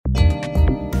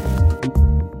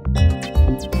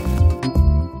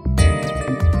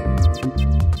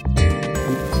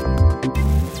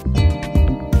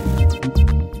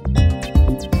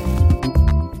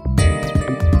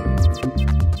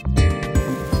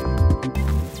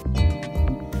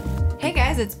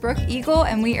it's Brooke Eagle,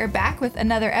 and we are back with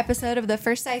another episode of the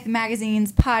First Sight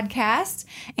Magazine's podcast.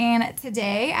 And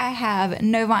today I have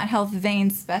Novant Health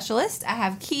Vein Specialist. I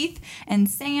have Keith and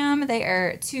Sam. They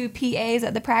are two PAs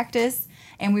at the practice,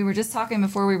 and we were just talking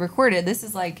before we recorded. This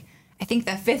is like, I think,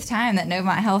 the fifth time that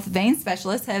Novant Health Vein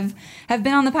Specialists have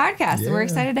been on the podcast. Yeah. So we're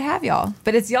excited to have y'all.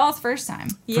 But it's y'all's first time.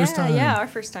 Yeah, our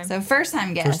first time. So first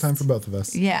time guest. First time for both of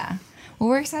us. Yeah. Well,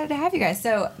 we're excited to have you guys.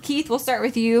 So, Keith, we'll start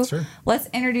with you. Sure. Let's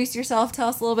introduce yourself. Tell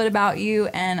us a little bit about you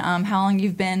and how long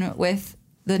you've been with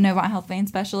the Novant Health Vein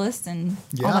Specialist and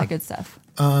all that good stuff.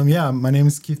 My name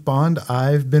is Keith Bond.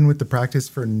 I've been with the practice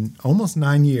for almost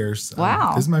 9 years.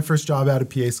 Wow. This is my first job out of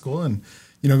PA school. And,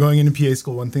 going into PA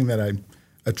school, one thing that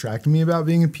attracted me about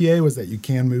being a PA was that you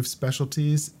can move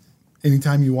specialties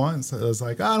anytime you want. So I was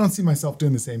like, I don't see myself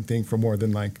doing the same thing for more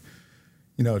than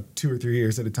 2 or 3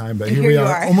 years at a time, but here we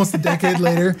are almost a decade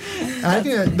later. And I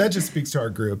think that just speaks to our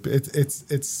group.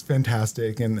 It's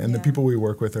fantastic, and the people we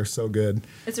work with are so good.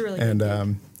 It's a really good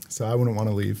group. So I wouldn't want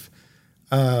to leave.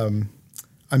 I'm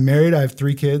married. I have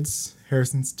 3 kids.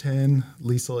 Harrison's 10,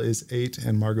 Liesel is 8,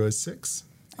 and Margot is 6.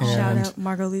 Shout out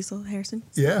Margot, Liesel, Harrison.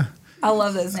 Yeah. I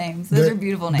love those names. Those are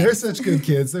beautiful names. They're such good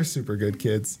kids. They're super good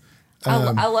kids.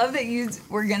 I love that you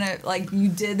were gonna you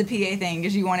did the PA thing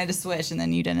because you wanted to switch and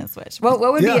then you didn't switch. What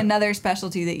would be another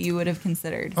specialty that you would have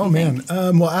considered? Oh man,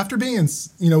 well after being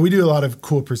in, we do a lot of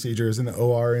cool procedures in the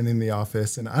OR and in the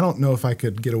office, and I don't know if I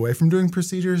could get away from doing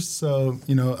procedures. So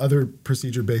other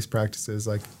procedure-based practices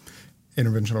like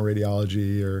interventional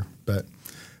radiology, but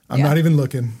I'm not even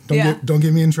looking. Don't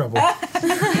get me in trouble.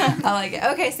 I like it.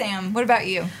 Okay, Sam, what about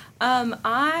you?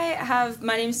 My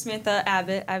name is Samantha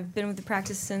Abbott. I've been with the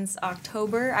practice since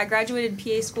October. I graduated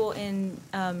PA school in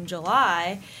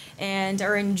July,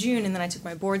 or in June, and then I took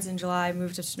my boards in July. I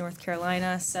moved up to North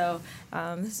Carolina. So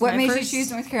this is what made you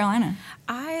choose North Carolina?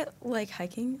 I like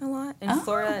hiking a lot, and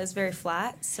Florida is very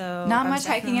flat. So not much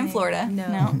hiking in Florida. No.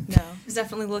 I was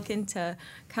definitely looking to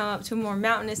come up to a more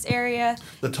mountainous area.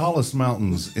 The tallest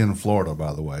mountains in Florida,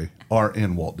 by the way, are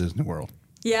in Walt Disney World.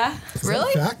 Yeah. Is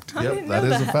really? That a fact? Yep, that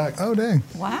is a fact. Oh dang!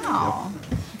 Wow,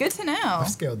 good to know. I've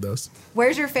scaled those.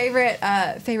 Where's your favorite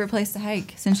place to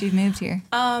hike since you've moved here?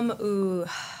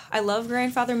 I love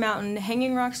Grandfather Mountain.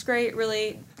 Hanging Rock's great.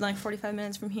 Really, 45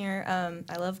 minutes from here.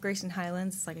 I love Grayson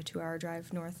Highlands. It's like a 2-hour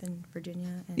drive north in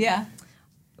Virginia. And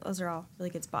those are all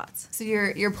really good spots. So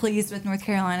you're pleased with North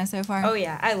Carolina so far? Oh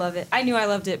yeah, I love it. I knew I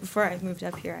loved it before I moved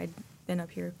up here. I'd been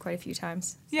up here quite a few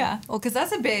times. Yeah, well, because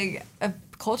that's a big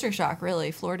culture shock,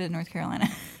 really, Florida to North Carolina.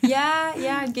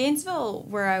 yeah. Gainesville,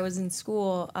 where I was in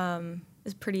school,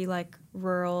 is pretty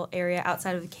rural area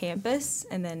outside of the campus,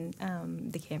 and then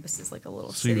the campus is a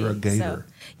little city. So you're a Gator. So,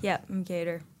 yeah, I'm a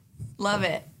Gator. Love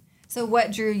it. So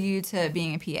what drew you to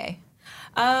being a PA?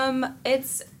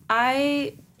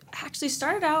 I actually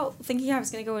started out thinking I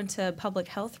was going to go into public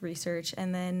health research,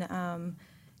 and then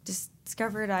just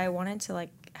discovered I wanted to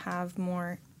have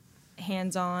more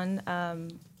hands-on,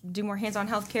 do more hands-on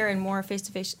healthcare and more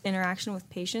face-to-face interaction with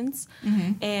patients.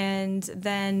 Mm-hmm. And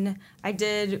then I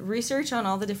did research on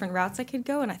all the different routes I could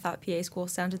go, and I thought PA school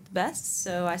sounded the best,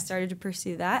 so I started to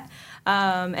pursue that.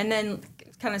 And then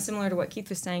kind of similar to what Keith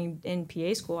was saying, in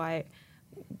PA school, I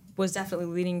was definitely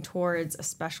leaning towards a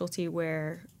specialty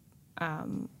where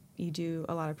you do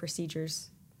a lot of procedures.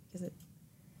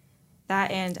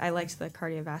 And I liked the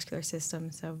cardiovascular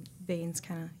system, so veins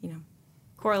kind of,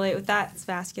 correlate with that. It's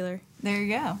vascular. There you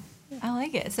go. Yeah. I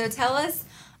like it. So tell us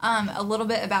a little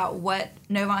bit about what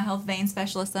Novant Health Vein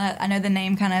Specialist, I know the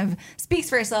name kind of speaks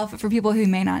for itself, but for people who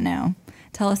may not know,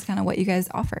 tell us kind of what you guys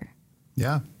offer.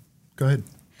 Yeah, go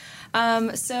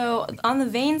ahead. So on the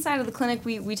vein side of the clinic,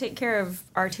 we take care of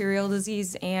arterial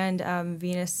disease and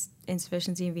venous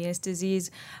insufficiency and venous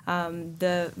disease.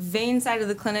 The vein side of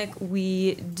the clinic,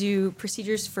 we do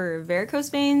procedures for varicose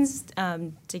veins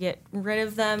to get rid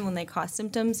of them when they cause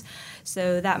symptoms.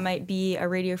 So that might be a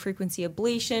radiofrequency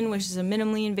ablation, which is a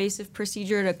minimally invasive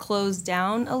procedure to close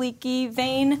down a leaky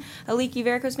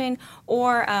varicose vein,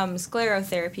 or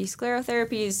sclerotherapy.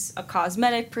 Sclerotherapy is a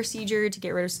cosmetic procedure to get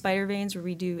rid of spider veins, where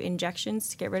we do injections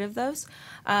to get rid of those.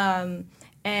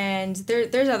 And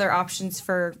there's other options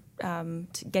for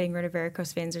getting rid of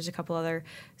varicose veins. There's a couple other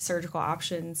surgical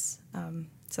options.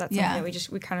 So that's something that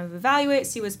we kind of evaluate,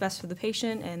 see what's best for the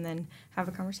patient, and then have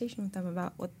a conversation with them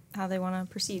about how they want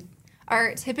to proceed.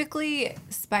 Are typically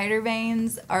spider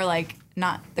veins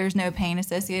there's no pain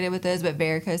associated with those, but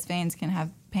varicose veins can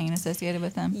have pain associated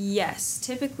with them? Yes.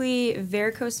 Typically,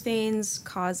 varicose veins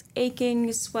cause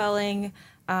aching, swelling.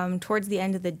 Towards the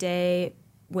end of the day,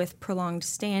 with prolonged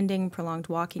standing, prolonged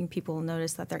walking, people will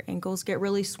notice that their ankles get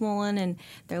really swollen and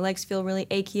their legs feel really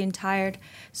achy and tired.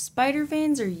 Spider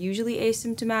veins are usually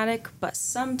asymptomatic, but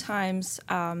sometimes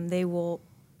they will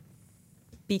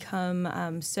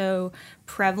become so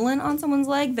prevalent on someone's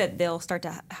leg that they'll start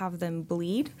to have them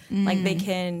bleed. Like they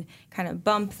can kind of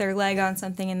bump their leg on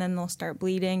something and then they'll start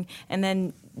bleeding, and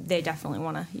then you definitely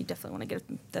want to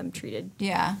get them treated.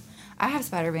 Yeah. I have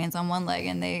spider veins on one leg,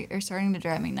 and they are starting to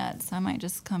drive me nuts. So I might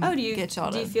just come get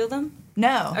y'all. Do you feel them?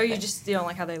 No. Or you don't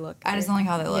like how they look? I just don't like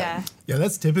how they look. Yeah. Yeah,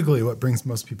 that's typically what brings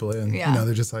most people in. Yeah. You know,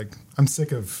 they're just like, I'm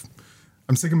sick of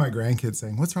my grandkids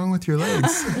saying, "What's wrong with your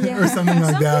legs?" or something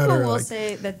like that. Some people or will like,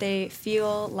 say that they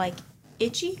feel like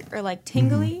itchy or like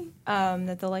tingly,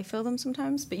 that they'll like feel them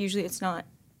sometimes, but usually it's not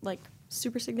like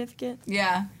super significant.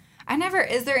 Yeah.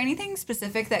 Is there anything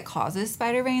specific that causes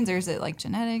spider veins, or is it like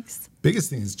genetics? biggest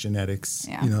thing is genetics.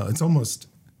 Yeah. You know, it's almost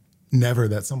never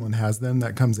that someone has them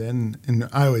that comes in. And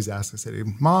I always ask, I say,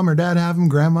 Mom or Dad have them?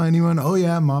 Grandma, anyone? Oh,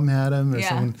 yeah, Mom had them. Or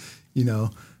someone, you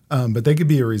know. But they could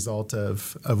be a result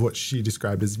of what she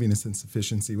described as venous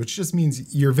insufficiency, which just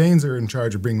means your veins are in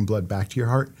charge of bringing blood back to your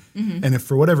heart. Mm-hmm. And if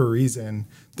for whatever reason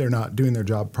they're not doing their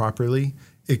job properly,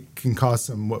 it can cause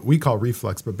some what we call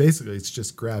reflux, but basically it's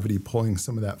just gravity pulling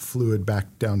some of that fluid back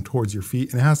down towards your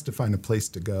feet, and it has to find a place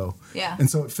to go. Yeah. And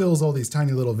so it fills all these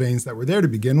tiny little veins that were there to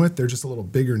begin with. They're just a little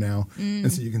bigger now,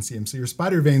 and so you can see them. So your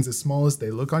spider veins, as small as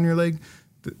they look on your leg,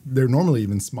 they're normally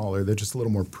even smaller. They're just a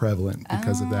little more prevalent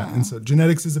because of that. And so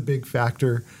genetics is a big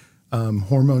factor.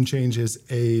 Hormone changes,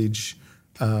 age,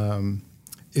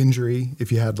 injury,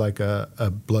 if you had like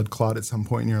a blood clot at some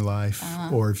point in your life,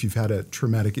 or if you've had a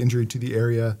traumatic injury to the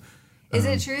area. Is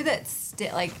it true that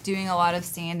like doing a lot of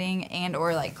standing and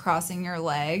or like crossing your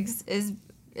legs is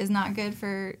not good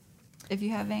for if you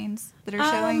have veins that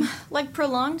are showing? Like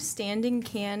prolonged standing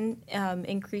can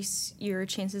increase your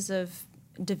chances of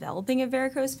developing a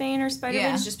varicose vein or spider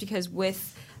veins, just because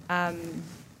with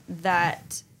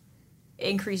that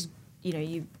increased,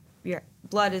 your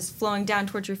blood is flowing down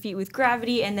towards your feet with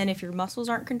gravity, and then if your muscles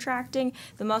aren't contracting,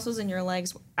 the muscles in your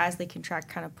legs, as they contract,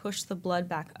 kind of push the blood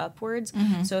back upwards.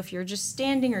 Mm-hmm. So if you're just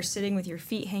standing or sitting with your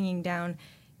feet hanging down,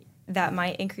 that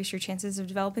might increase your chances of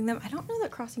developing them. I don't know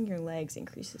that crossing your legs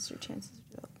increases your chances of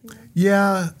developing them.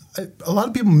 Yeah, a lot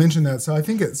of people mention that, so I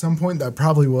think at some point that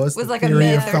probably was the like a theory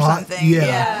myth of or thought. something.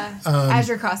 Yeah. As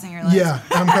you're crossing your legs. Yeah,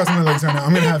 I'm crossing my legs right now.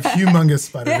 I'm going to have humongous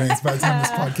spider veins by the time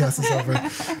this podcast is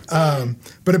over.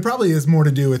 But it probably is more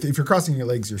to do with if you're crossing your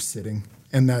legs, you're sitting.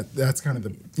 And that's kind of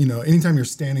the, anytime you're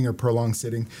standing or prolonged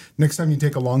sitting, next time you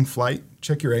take a long flight,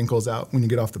 check your ankles out when you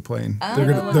get off the plane. They're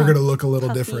gonna look a little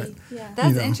puffy. different. Yeah.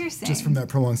 That's interesting. Just from that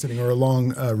prolonged sitting or a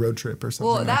long road trip or something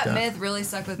Well, like that that. myth really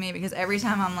stuck with me because every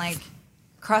time I'm like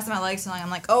crossing my legs so long, I'm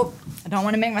like, oh, I don't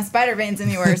want to make my spider veins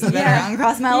any worse. I better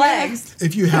uncross my legs.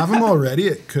 If you have them already,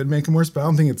 it could make them worse, but I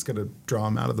don't think it's going to draw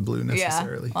them out of the blue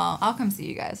necessarily. Yeah. Well, I'll come see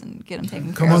you guys and get them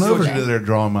taken Come care on of. That's over. what you did there,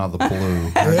 draw them out of the blue.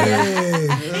 Hey.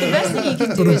 The best thing you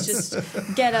can do is just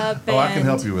get up and... Oh, I can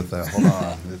help you with that. Hold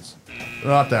on. It's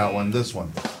not that one, this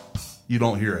one. You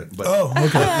don't hear it, but Oh, okay. the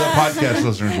podcast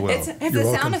listeners will. It's You're a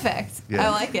welcome. sound effect. Yeah.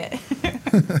 I like it.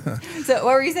 So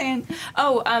what were you saying?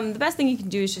 the best thing you can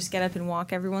do is just get up and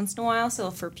walk every once in a while. So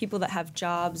for people that have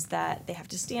jobs that they have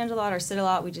to stand a lot or sit a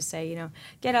lot, we just say,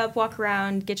 get up, walk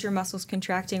around, get your muscles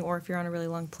contracting. Or if you're on a really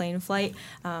long plane flight,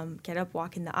 get up,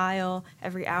 walk in the aisle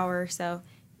every hour or so.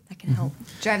 That can help.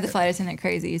 Drive the flight attendant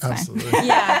crazy. It's Absolutely. fine.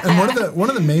 Yeah. And one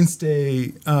of the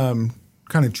mainstay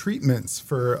kind of treatments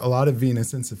for a lot of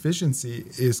venous insufficiency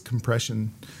is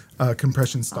compression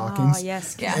stockings. Oh,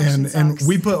 yes. Yeah. And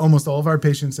we put almost all of our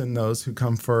patients in those who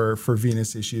come for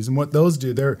venous issues. And what those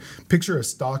do, picture a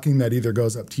stocking that either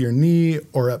goes up to your knee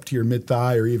or up to your mid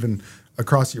thigh or even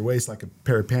across your waist like a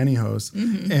pair of pantyhose.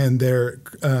 Mm-hmm. And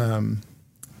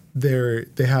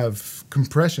they have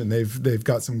compression. They've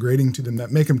got some grading to them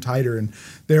that make them tighter, and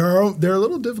they're a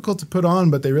little difficult to put on,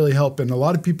 but they really help. And a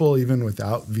lot of people, even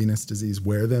without venous disease,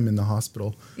 wear them in the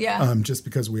hospital. Yeah. Just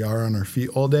because we are on our feet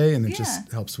all day, and it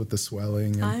just helps with the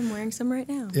swelling. And, I'm wearing some right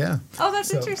now. yeah. Oh,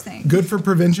 that's interesting. Good for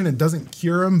prevention. It doesn't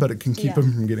cure them, but it can keep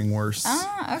them from getting worse.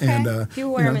 Ah, okay. And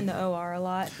People wear them in the OR a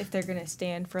lot if they're going to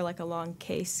stand for like a long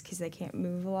case because they can't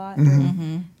move a lot.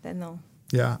 Mm-hmm. Then they'll...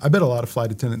 Yeah, I bet a lot of flight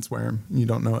attendants wear them. You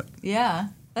don't know it. Yeah,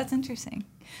 that's interesting.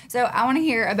 So I want to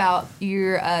hear about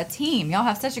your team. Y'all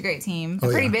have such a great team, a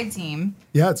pretty big team.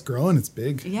 Yeah, it's growing. It's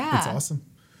big. Yeah. It's awesome.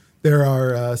 There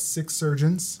are 6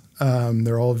 surgeons.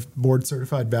 They're all board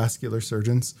certified vascular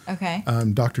surgeons. Okay.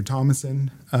 Dr.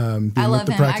 Thomason, being I love with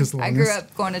the him. practice I grew longest.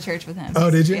 up going to church with him. Oh,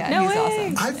 did you? Yeah, No he's way.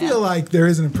 awesome. I feel like there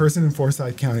isn't a person in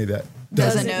Forsyth County that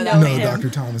doesn't know know that him. man. Dr.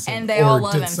 Thomason. And they all or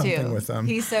love did him something too. with them.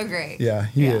 He's so great. Yeah,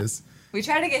 he is. We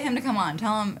try to get him to come on.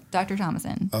 Tell him, Dr.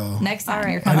 Thomason. Oh. Next time All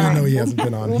right. you're I coming didn't on. know he hasn't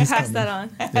been on. We'll He's pass coming. that on.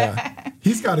 Yeah.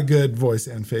 He's got a good voice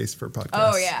and face for podcasts.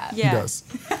 Oh, yeah. He Yeah. does.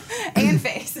 And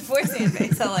face. Voice and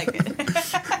face. I like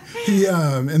it.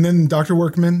 And then Dr.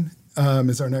 Workman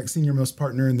is our next senior most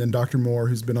partner, and then Dr. Moore,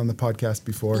 who's been on the podcast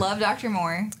before. Love Dr.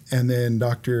 Moore. And then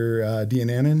Dr. Dean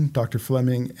Annan, Dr.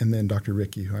 Fleming, and then Dr.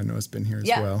 Ricky, who I know has been here as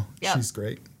Yep. well. Yep. She's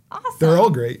great. Awesome. They're all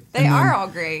great. They And then- are all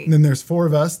great. And then there's 4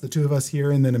 of us, the 2 of us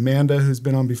here, and then Amanda, who's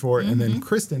been on before, and then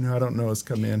Kristen, who I don't know has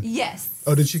come in. Yes.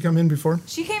 Oh, did she come in before?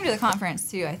 She came to the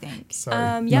conference too, I think.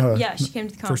 Sorry. Yeah, she came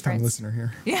to the First time conference. listener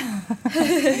here.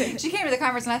 She came to the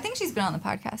conference, and I think she's been on the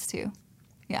podcast too.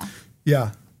 Yeah.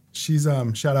 Yeah. She's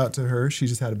shout out to her. She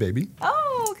just had a baby.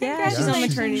 Oh, Yeah, congratulations. she's on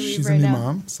maternity leave She's right a new now.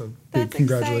 mom, so big That's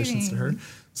congratulations to her. exciting.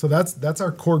 So that's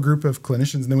our core group of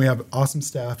clinicians, and then we have awesome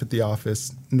staff at the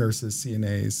office: nurses,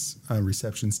 CNAs,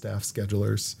 reception staff,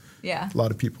 schedulers. Yeah. A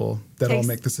lot of people that all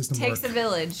make the system work. Takes a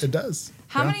village. It does.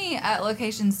 How Yeah. many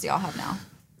locations do y'all have now?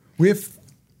 We have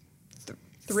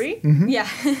 3? Mm-hmm. Yeah.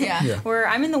 Yeah. Yeah.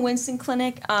 I'm in the Winston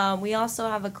Clinic. We also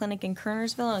have a clinic in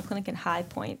Kernersville and a clinic in High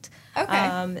Point.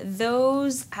 Okay.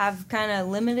 Those have kind of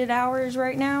limited hours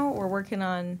right now. We're working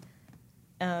on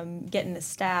getting the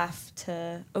staff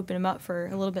to open them up for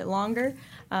a little bit longer.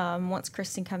 Once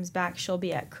Kristen comes back, she'll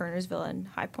be at Kernersville and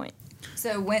High Point.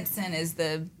 So Winston is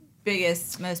the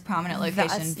biggest, most prominent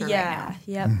location for right now.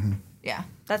 Yep. Mm-hmm. Yeah.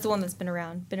 That's the one that's been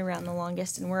around the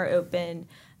longest, and we're open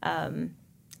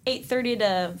 8:30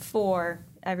 to 4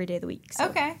 every day of the week. So,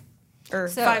 Okay. Or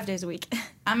So- 5 days a week.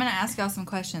 I'm going to ask y'all some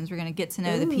questions. We're going to get to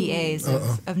know the PAs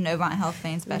Uh-oh. of Novant Health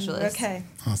Vein Specialists. Okay.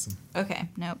 awesome. Okay.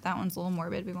 Nope. That one's a little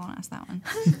morbid. We won't ask that one.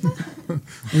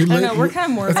 We I don't know, we're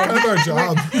kind of morbid. That's kind of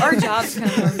our job. Our job's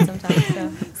kind of morbid sometimes.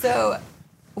 So. So,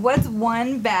 what's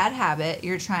one bad habit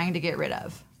you're trying to get rid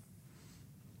of?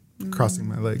 Crossing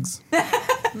my legs.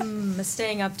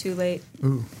 Staying up too late,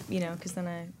 Ooh. because then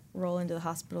I roll into the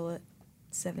hospital at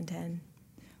 7:10.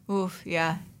 Oof.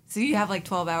 Yeah. So, you have like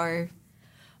 12-hour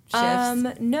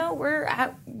shifts? No, we're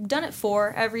done at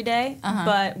 4 every day, Uh-huh.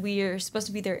 but we are supposed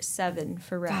to be there at 7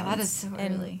 for rounds. God, that is so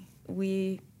and early.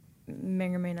 We may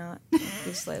or may not be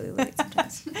slightly late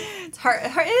sometimes. It's hard. It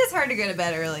is hard to go to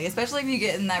bed early, especially if you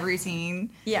get in that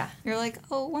routine. Yeah. You're like,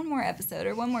 oh, one more episode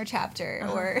or one more chapter,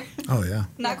 or Oh yeah.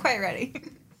 not quite ready.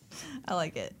 I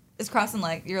like it. Is crossing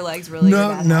your legs really? your No,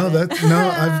 bad no, habit?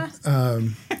 that's no.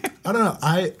 I don't know.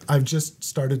 I've just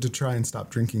started to try and stop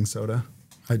drinking soda.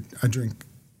 I drink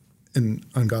an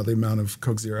ungodly amount of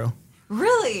Coke Zero.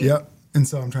 Really. Yep. And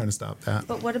so I'm trying to stop that.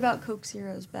 But what about Coke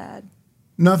Zero's bad?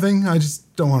 Nothing. I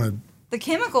just don't want to. The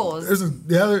chemicals. There's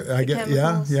I get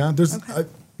chemicals? yeah. There's Okay.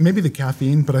 maybe the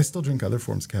caffeine, but I still drink other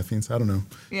forms of caffeine. So I don't know.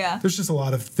 Yeah. There's just a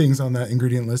lot of things on that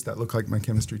ingredient list that look like my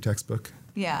chemistry textbook.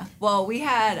 Yeah. Well, we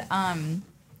had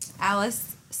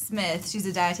Alice Smith. She's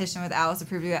a dietitian with Alice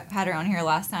Approved. We had her on here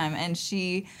last time, and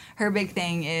her big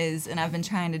thing is, and I've been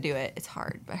trying to do it. It's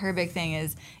hard, but her big thing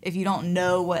is if you don't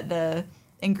know what the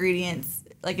ingredients,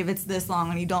 like if it's this long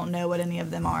and you don't know what any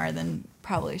of them are, then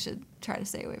probably should try to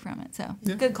stay away from it. So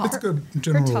Yeah, good call. It's a good Her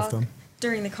general rule of talk thumb.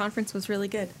 during the conference was really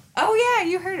good. Oh yeah,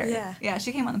 you heard her. Yeah. Yeah,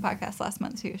 she came on the podcast last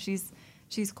month too. She's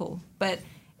cool, but.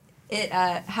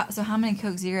 So how many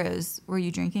Coke Zeros were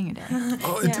you drinking a day?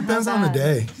 Oh, it Yeah, depends how on the bad?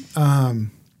 day.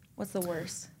 What's the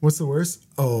worst? What's the worst?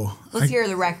 Oh, Let's hear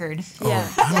the record. Yeah.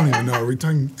 I don't even know. Are we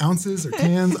talking ounces or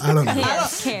cans? I don't know.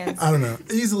 Cans. I don't know.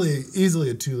 Easily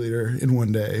a 2-liter in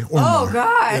one day. Or Oh, more.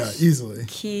 gosh. Yeah, easily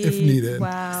if needed.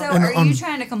 Wow. So And are on- you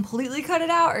trying to completely cut it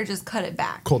out or just cut it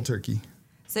back? Cold turkey.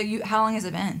 So how long has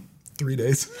it been? 3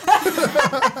 days.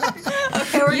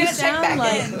 Okay, we're you gonna check sound back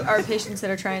like in. our patients that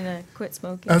are trying to quit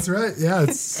smoking. That's right. Yeah,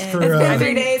 it's And for it's been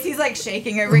 3 days. He's like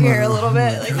shaking over here a little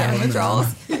bit, like having withdrawals.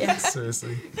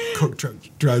 seriously. Coke truck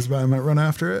drives by, I might run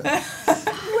after it.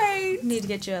 Wait. Need to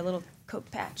get you a little Coke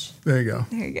patch. There you go.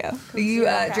 There you go. Do you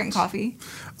Zero drink patch. coffee?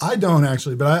 I don't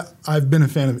actually, but I've been a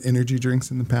fan of energy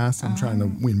drinks in the past. I'm trying to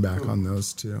wean back on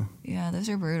those too. Yeah, those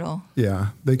are brutal. Yeah,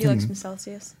 they You like some can.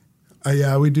 Celsius?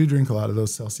 Yeah, we do drink a lot of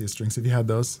those Celsius drinks. Have you had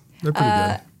those? They're pretty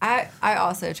good. I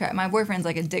also try. My boyfriend's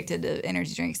like addicted to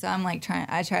energy drinks, so I'm like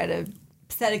I try to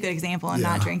set a good example and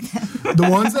not Yeah. drink them. The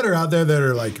ones that are out there that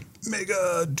are like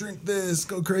mega drink this,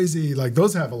 go crazy, like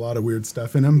those have a lot of weird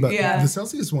stuff in them. But Yeah. the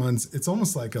Celsius ones, it's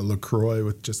almost like a LaCroix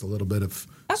with just a little bit of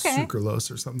Okay.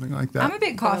 sucralose or something like that. I'm a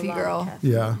big coffee Got a lot girl. of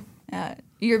caffeine. Yeah.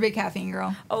 You're a big caffeine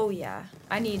girl. Oh yeah,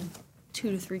 I need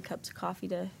 2 to 3 cups of coffee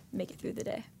to make it through the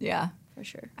day Yeah. for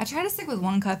sure. I try to stick with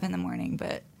 1 cup in the morning,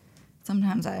 but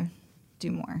sometimes I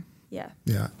do more. Yeah.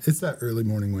 Yeah, it's that early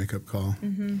morning wake up call.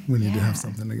 We need to have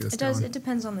something to get us It does. going. It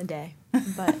depends on the day,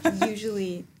 but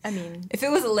usually, I mean, If it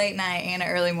was a late night and an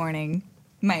early morning,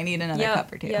 might need another Yep,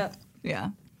 cup or two. yep.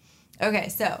 Yeah. Okay,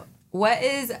 so what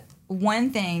is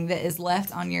one thing that is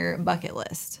left on your bucket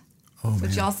list? Oh, But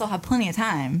man. y'all still have plenty of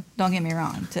time, don't get me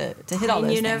wrong, to hit all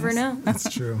those you never things. know. That's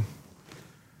true.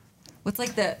 What's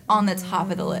like on the top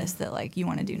of the list that like you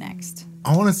want to do next?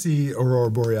 I want to see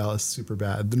Aurora Borealis super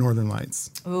bad, the Northern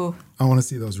Lights. Ooh. I want to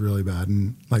see those really bad.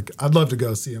 And like, I'd love to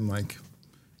go see them like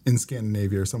in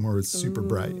Scandinavia or somewhere where it's super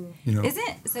bright, you know?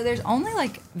 Isn't so? There's only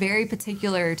like very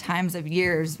particular times of the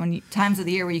year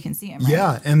where you can see them. Right?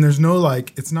 Yeah. And there's no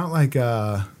like, it's not like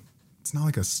a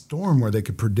storm where they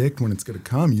could predict when it's going to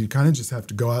come. You kind of just have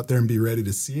to go out there and be ready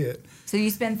to see it. So you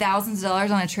spend thousands of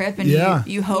dollars on a trip, and Yeah.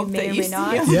 you hope You may that or you may see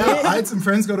not. 'em. Yeah. I had some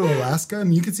friends go to Alaska,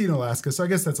 and you could see in Alaska. So I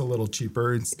guess that's a little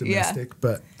cheaper. It's domestic.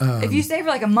 But If you stay for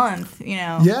like a month,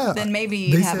 yeah, then maybe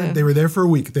you they have said they were there for a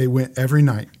week. They went every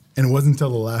night. And it wasn't until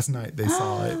the last night they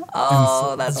saw it.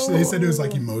 Oh, and that's they said it was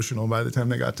like emotional by the time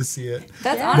they got to see it.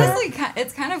 That's Yeah. honestly,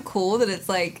 it's kind of cool that it's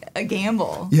like a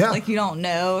gamble. Yeah. Like you don't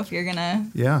know if you're gonna.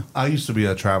 Yeah. I used to be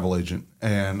a travel agent,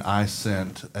 and I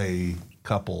sent a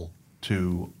couple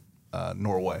to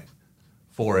Norway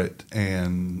for it,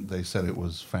 and they said it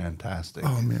was fantastic.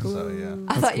 Oh, man. So yeah.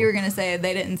 I thought you were gonna say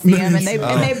they didn't see him and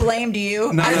they blamed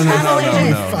you. No, I'm no, a no, travel no, no, agent.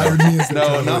 no. Fired me as the No,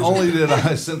 travel not agent. only did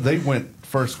I send, they went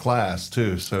first class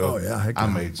too. So Oh, yeah, heck I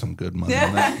yeah. made some good money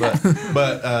on that.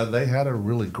 But they had a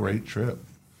really great trip.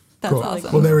 That's Cool.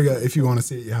 awesome. Well, there we go. If you want to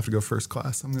see it, you have to go first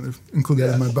class. I'm going to include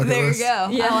that in my bucket There you list. go.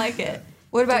 Yeah. I like it.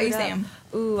 What about Do you, that. Sam?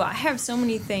 Ooh, I have so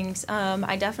many things.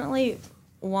 I definitely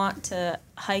want to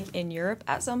hike in Europe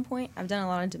at some point. I've done a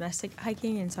lot of domestic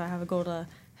hiking, and so I have a goal to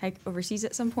hike overseas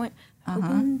at some point.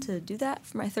 Hoping to do that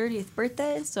for my 30th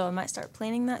birthday, so I might start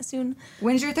planning that soon.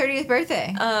 When's your 30th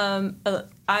birthday?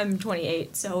 I'm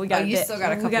 28, so we got a you bit. still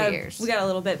got a couple years. We got a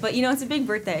little bit, but it's a big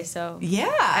birthday, so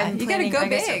yeah, I'm you planning, gotta I go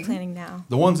gotta start big. planning now.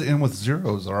 The ones that end with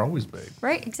zeros are always big.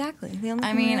 Right, exactly. They only I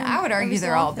come mean, around I would argue every so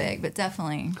they're all often. big, but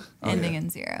definitely Oh, ending yeah. in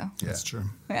zero. Yeah. That's true.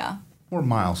 Yeah. Or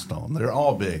milestone. They're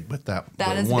all big, but That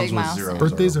the is a ones big with milestone. zeros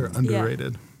Birthdays are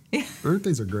underrated. Yeah.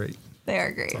 Birthdays are great. They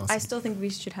are great. Awesome. I still think we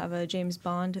should have a James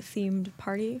Bond themed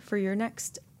party for your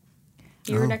next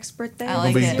Oh. next birthday. I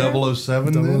like It'll be it.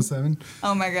 007 then? 007.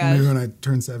 Oh my Maybe gosh. when I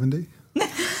turn 70.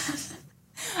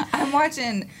 I'm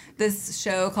watching this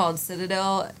show called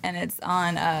Citadel, and it's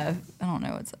on I don't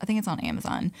know, I think it's on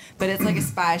Amazon, but it's like a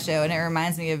spy show, and it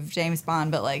reminds me of James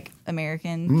Bond, but like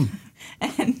American.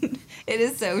 And it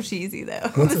is so cheesy though.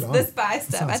 What's it on? The spy That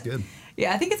stuff. sounds good.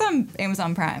 Yeah, I think it's on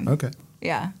Amazon Prime. Okay.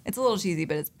 Yeah, it's a little cheesy,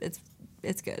 but it's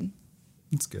good.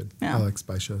 It's good. Yeah. I like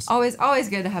spy shows. Always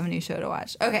good to have a new show to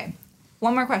watch. Okay,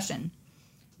 one more question.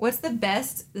 What's the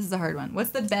best? This is a hard one. What's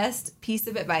the best piece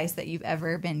of advice that you've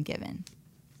ever been given?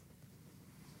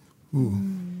 Ooh.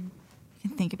 You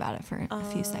can think about it for a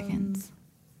few seconds.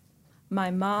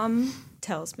 My mom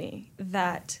tells me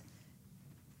that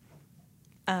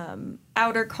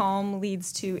outer calm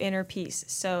leads to inner peace.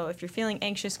 So if you're feeling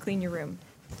anxious, clean your room.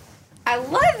 I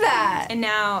love that. And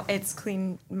now it's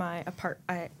clean my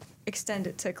I extend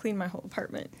it to clean my whole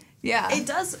apartment. Yeah. It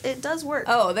does work.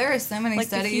 Oh, there are so many like if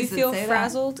studies you that feel say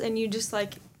frazzled and you just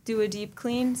like do a deep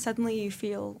clean, suddenly you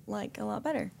feel like a lot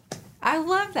better. that. I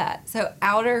love that. So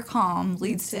outer calm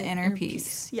leads to inner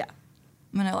peace. Yeah.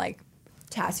 I'm gonna like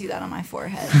tattoo that on my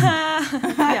forehead.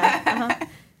 Yeah. Uh-huh.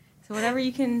 So whatever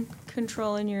you can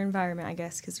control in your environment, I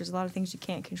guess, because there's a lot of things you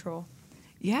can't control.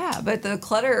 Yeah, but the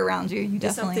clutter around you, It's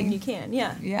definitely. something you can.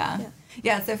 Yeah. Yeah.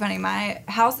 Yeah, it's so funny. My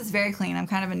house is very clean. I'm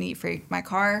kind of a neat freak. My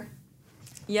car,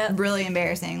 Yep. really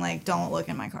embarrassing. Like, don't look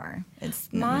in my car. It's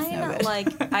no Mine, good.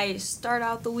 like, I start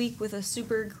out the week with a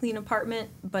super clean apartment,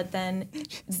 but then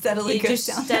steadily it goes just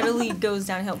down. steadily goes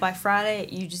downhill. By Friday,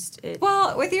 you just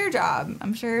Well, with your job,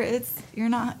 I'm sure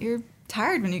you're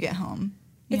tired when you get home.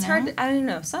 you it's know? hard. I don't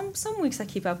know. Some weeks I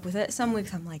keep up with it. Some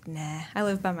weeks I'm like, nah. I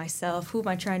live by myself. Who am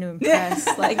I trying to impress?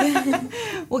 Like,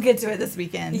 We'll get to it this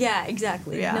weekend. yeah,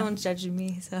 exactly. Yeah. No one's judging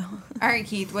me. So All right,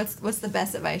 Keith. What's the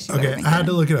best advice you've ever Okay. been I had to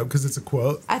given? look it up because it's a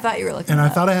quote. I thought you were looking. And it I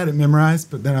up. thought I had it memorized,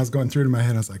 but then I was going through it in my head.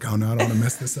 And I was like, oh no, I don't want to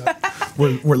mess this up.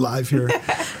 We're live here.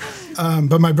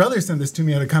 But my brother sent this to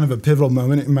me at a kind of a pivotal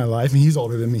moment in my life, and he's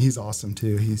older than me. He's awesome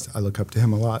too. I look up to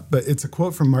him a lot. But it's a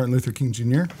quote from Martin Luther King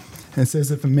Jr. And it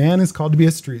says, "If a man is called to be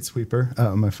a street sweeper,"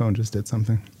 my phone just did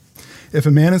something. "If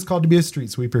a man is called to be a street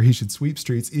sweeper, he should sweep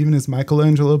streets, even as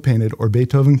Michelangelo painted, or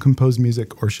Beethoven composed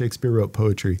music, or Shakespeare wrote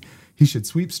poetry. He should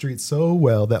sweep streets so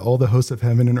well that all the hosts of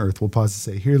heaven and earth will pause to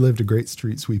say, 'Here lived a great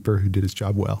street sweeper who did his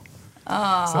job well.'"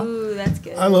 ooh, that's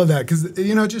good. I love that because,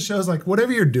 it just shows like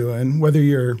whatever you're doing, whether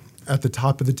you're at the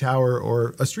top of the tower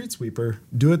or a street sweeper,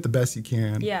 do it the best you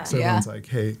can. Yeah. So Yeah. everyone's like,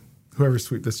 hey, whoever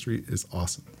sweep the street is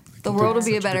awesome. Like, The you world did would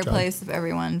be a such good better job. place if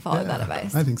everyone followed that Yeah,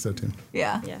 advice. I think so too.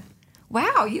 Yeah. Yeah.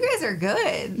 Wow, you guys are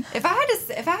good. If I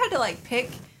had to like pick,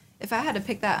 if I had to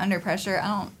pick that under pressure,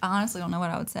 I honestly don't know what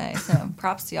I would say. So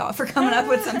props to y'all for coming up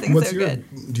with something so good.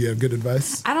 Do you have good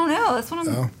advice? I don't know. That's what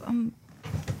Oh.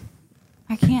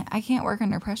 I can't work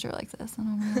under pressure like this. I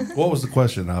don't know. What was the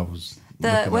question? I was.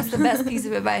 looking What's up. the best piece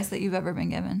of advice that you've ever been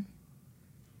given?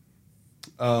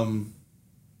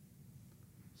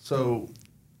 So,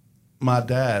 my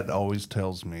dad always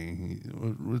tells me,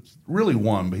 it's really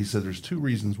one, but he said there's 2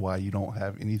 reasons why you don't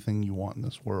have anything you want in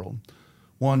this world.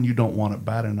 1, you don't want it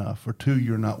bad enough, or 2,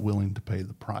 you're not willing to pay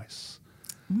the price.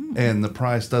 And the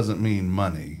price doesn't mean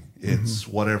money. It's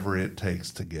whatever it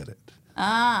takes to get it.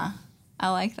 Ah, I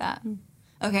like that.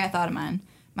 Okay, I thought of mine.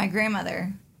 My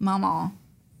grandmother, Mama,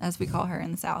 as we call her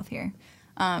in the South here,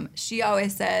 she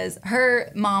always says, her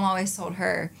mom always told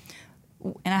her,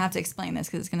 and I have to explain this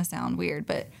because it's going to sound weird,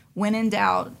 but when in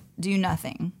doubt, do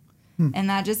nothing. And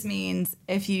that just means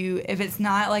if it's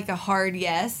not like a hard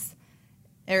yes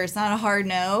or it's not a hard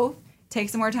no, take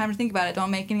some more time to think about it. Don't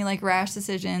make any like rash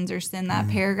decisions or send that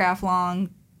paragraph long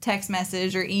text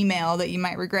message or email that you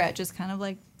might regret. Just kind of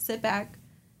like sit back,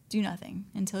 do nothing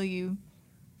until you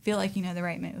feel like you know the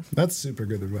right move. That's super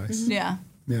good advice. Yeah.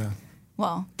 Yeah.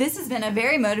 Well, this has been a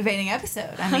very motivating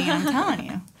episode. I mean, I'm telling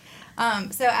you.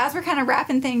 So as we're kind of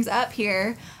wrapping things up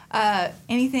here,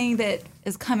 anything that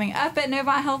is coming up at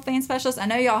Novant Health Vein Specialist? I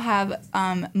know y'all have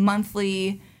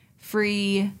monthly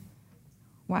free.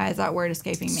 Why is that word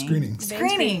escaping me? Screenings.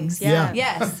 Screenings. Yeah.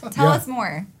 Yes. Tell Yeah. us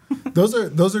more. Those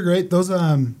are great. Those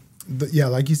yeah,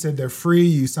 like you said, they're free.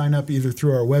 You sign up either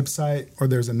through our website or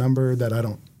there's a number that I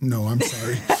don't know. I'm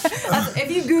sorry.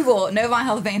 If you Google Novant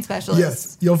Health Vein Specialist,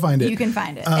 Yes, you'll find it. You can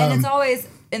find it, and it's always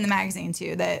in the magazine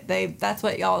too. That's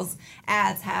what y'all's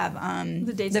ads have.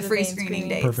 The dates the of the free vein screening screening.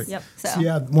 dates. Perfect. Yep. So, So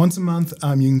yeah, once a month,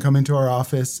 you can come into our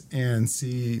office and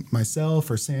see myself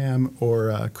or Sam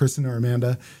or Kristen or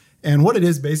Amanda. And what it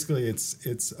is basically,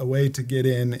 it's a way to get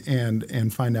in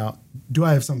and find out, do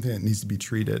I have something that needs to be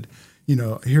treated? You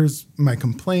know, here's my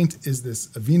complaint. Is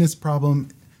this a venous problem?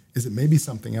 Is it maybe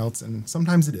something else? And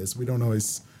sometimes it is.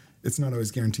 It's not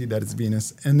always guaranteed that it's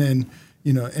venous. And then,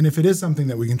 you know, and if it is something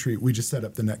that we can treat, we just set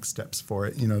up the next steps for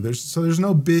it. You know, there's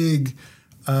no big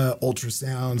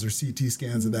ultrasounds or CT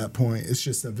scans at that point. It's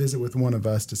just a visit with one of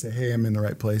us to say, hey, I'm in the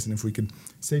right place. And if we could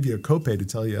save you a copay to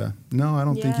tell you, no, I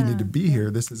don't think you need to be here.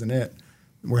 This isn't it.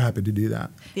 We're happy to do that.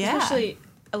 yeah. Especially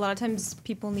a lot of times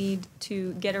people need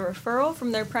to get a referral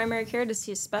from their primary care to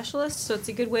see a specialist, so it's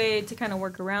a good way to kind of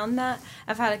work around that.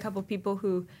 I've had a couple people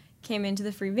who came into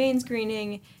the free vein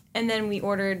screening, and then we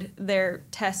ordered their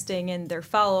testing and their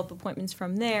follow-up appointments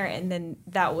from there, and then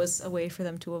that was a way for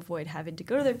them to avoid having to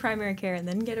go to their primary care and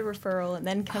then get a referral and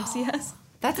then come see us.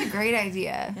 That's a great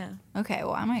idea. Yeah. Okay,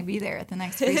 well, I might be there at the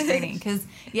next free screening because,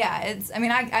 yeah,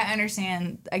 I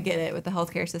understand, I get it with the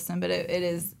healthcare system, but it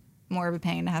is more of a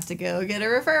pain to have to go get a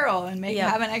referral and make Yeah.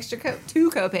 have an extra 2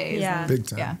 copays. Yeah. And- Big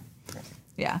time. Yeah.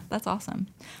 Yeah, that's awesome.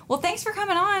 Well, thanks for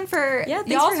coming on for Yeah,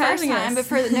 thanks y'all's for first having time, us. but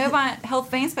for the Novant Health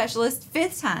Vein Specialist,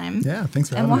 5th time. Yeah, thanks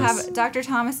for And having we'll us. have Dr.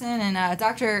 Thomason and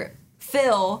Dr.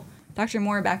 Phil, Dr.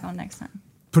 Moore back on next time.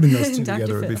 Putting those two Dr.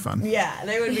 together would be Phil. fun. Yeah,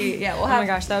 they would be. Yeah, we'll Oh have. my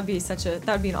gosh, that would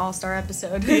be an all-star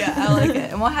episode. Yeah, I like it,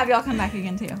 and we'll have y'all come back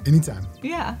again too. Anytime.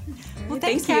 Yeah. Well,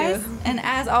 Thank thanks, guys. you. And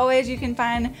as always, you can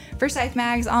find Forsyth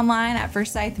Mags online at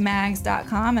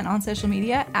forsythmags.com and on social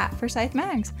media at Forsyth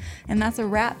Mags. And that's a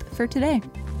wrap for today.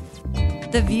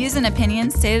 The views and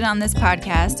opinions stated on this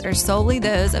podcast are solely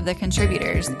those of the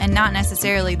contributors and not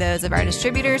necessarily those of our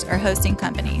distributors or hosting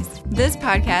companies. This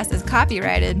podcast is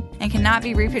copyrighted and cannot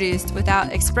be reproduced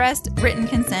without expressed written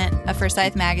consent of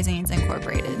Forsyth Magazines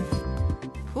Incorporated.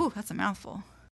 Ooh, that's a mouthful.